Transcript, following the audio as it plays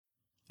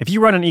If you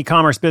run an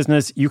e-commerce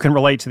business, you can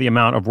relate to the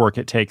amount of work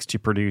it takes to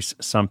produce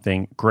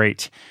something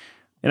great.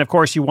 And of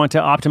course, you want to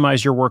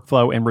optimize your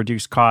workflow and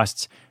reduce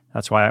costs.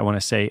 That's why I want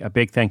to say a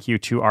big thank you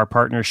to our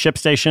partner,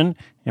 ShipStation,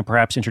 and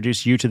perhaps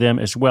introduce you to them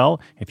as well.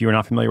 If you are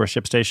not familiar with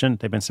ShipStation,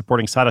 they've been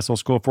supporting Side Hustle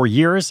School for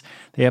years.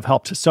 They have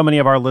helped so many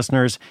of our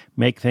listeners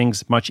make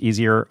things much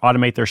easier,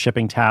 automate their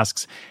shipping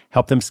tasks,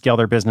 help them scale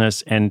their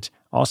business, and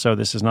also,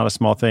 this is not a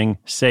small thing,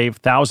 save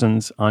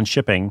thousands on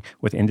shipping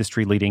with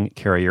industry-leading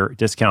carrier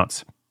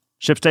discounts.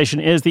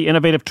 ShipStation is the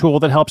innovative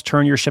tool that helps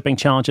turn your shipping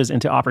challenges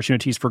into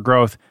opportunities for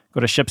growth. Go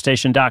to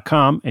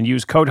ShipStation.com and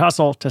use code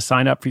HUSTLE to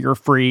sign up for your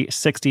free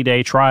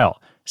 60-day trial.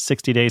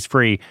 60 days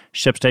free.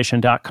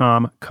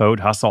 ShipStation.com, code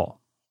HUSTLE.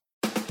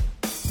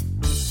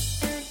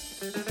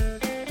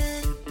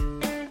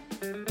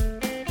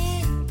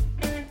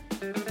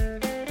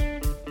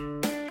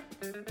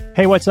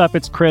 Hey, what's up?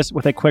 It's Chris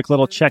with a quick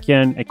little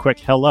check-in, a quick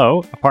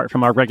hello, apart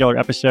from our regular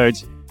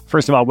episodes.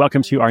 First of all,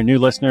 welcome to our new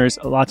listeners.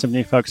 Lots of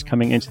new folks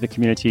coming into the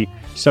community.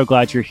 So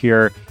glad you're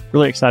here.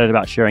 Really excited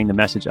about sharing the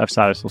message of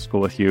Side Hustle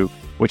School with you,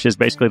 which is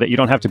basically that you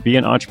don't have to be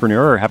an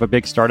entrepreneur or have a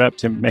big startup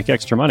to make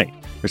extra money.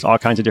 There's all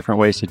kinds of different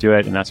ways to do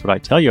it, and that's what I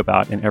tell you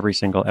about in every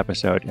single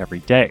episode every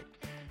day.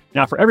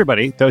 Now, for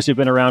everybody, those who've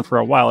been around for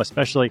a while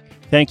especially,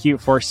 thank you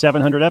for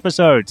 700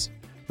 episodes.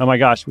 Oh my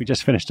gosh, we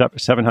just finished up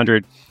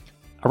 700.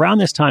 Around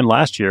this time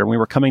last year, when we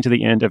were coming to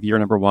the end of year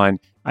number 1,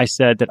 I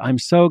said that I'm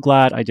so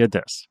glad I did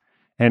this.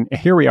 And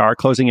here we are,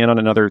 closing in on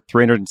another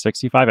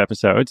 365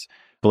 episodes,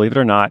 believe it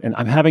or not, and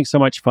I'm having so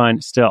much fun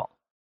still.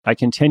 I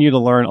continue to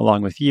learn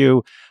along with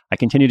you. I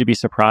continue to be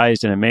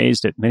surprised and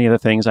amazed at many of the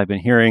things I've been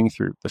hearing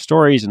through the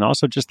stories and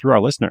also just through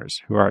our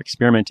listeners who are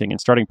experimenting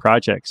and starting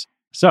projects.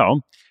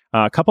 So,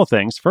 a couple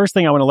things. First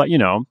thing I want to let you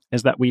know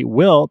is that we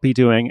will be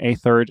doing a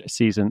third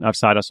season of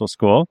Side Hustle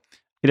School.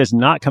 It is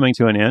not coming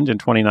to an end in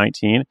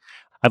 2019.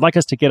 I'd like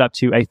us to get up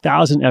to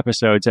 1,000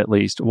 episodes at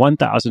least,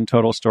 1,000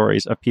 total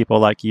stories of people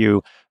like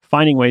you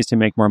finding ways to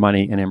make more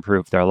money and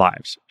improve their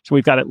lives. So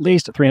we've got at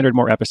least 300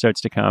 more episodes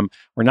to come.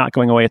 We're not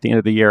going away at the end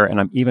of the year, and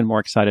I'm even more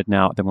excited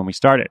now than when we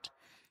started.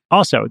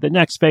 Also, the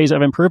next phase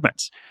of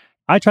improvements.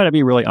 I try to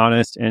be really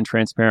honest and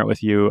transparent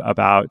with you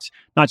about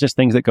not just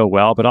things that go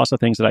well, but also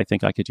things that I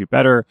think I could do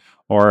better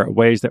or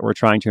ways that we're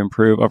trying to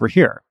improve over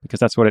here,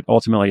 because that's what it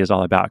ultimately is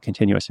all about,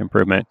 continuous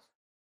improvement.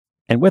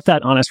 And with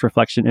that honest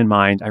reflection in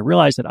mind, I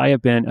realize that I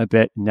have been a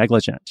bit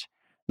negligent,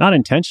 not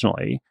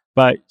intentionally,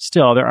 but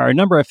still, there are a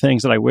number of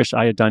things that I wish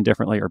I had done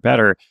differently or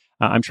better.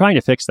 I'm trying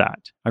to fix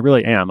that. I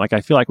really am.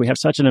 I feel like we have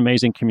such an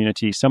amazing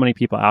community, so many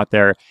people out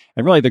there,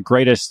 and really the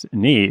greatest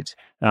need,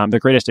 the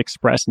greatest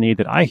expressed need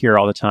that I hear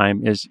all the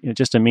time is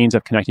just a means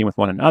of connecting with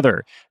one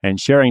another and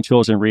sharing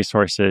tools and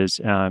resources,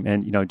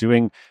 and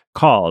doing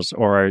calls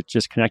or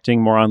just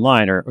connecting more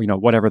online or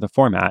whatever the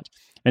format.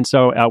 And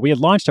so we had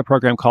launched a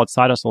program called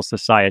Side Hustle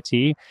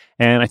Society,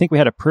 and I think we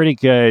had a pretty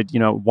good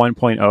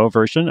 1.0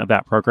 version of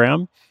that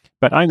program.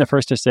 But I'm the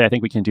first to say I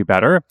think we can do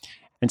better.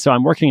 And so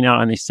I'm working now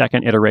on the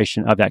second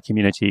iteration of that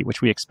community, which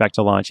we expect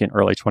to launch in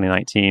early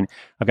 2019.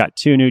 I've got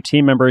 2 new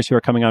team members who are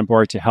coming on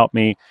board to help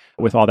me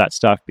with all that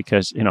stuff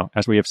because,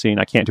 as we have seen,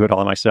 I can't do it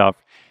all myself.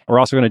 We're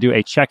also going to do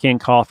a check-in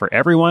call for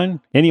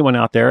everyone, anyone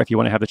out there, if you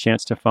want to have the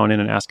chance to phone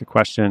in and ask a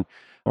question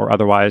or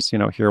otherwise,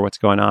 hear what's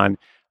going on.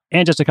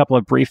 And just a couple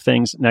of brief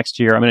things next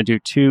year. I'm going to do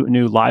 2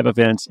 new live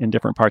events in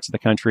different parts of the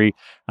country,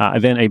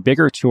 then a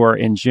bigger tour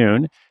in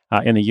June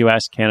in the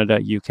US, Canada,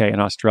 UK,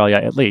 and Australia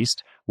at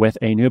least, with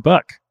a new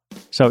book.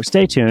 So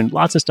stay tuned.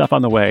 Lots of stuff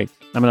on the way.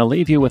 I'm going to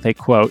leave you with a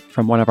quote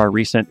from one of our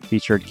recent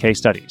featured case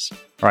studies.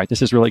 All right,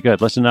 this is really good.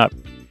 Listen up.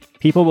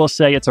 People will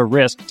say it's a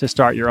risk to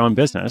start your own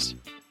business,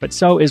 but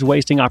so is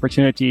wasting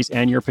opportunities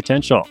and your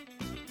potential.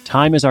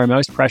 Time is our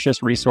most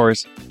precious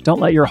resource. Don't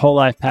let your whole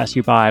life pass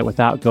you by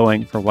without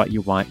going for what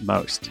you want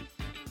most.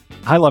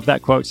 I love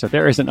that quote. So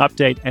there is an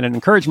update and an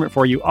encouragement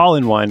for you all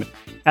in one.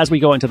 As we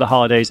go into the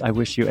holidays, I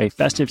wish you a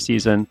festive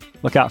season.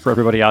 Look out for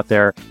everybody out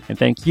there. And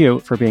thank you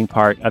for being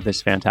part of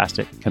this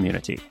fantastic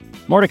community.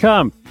 More to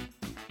come.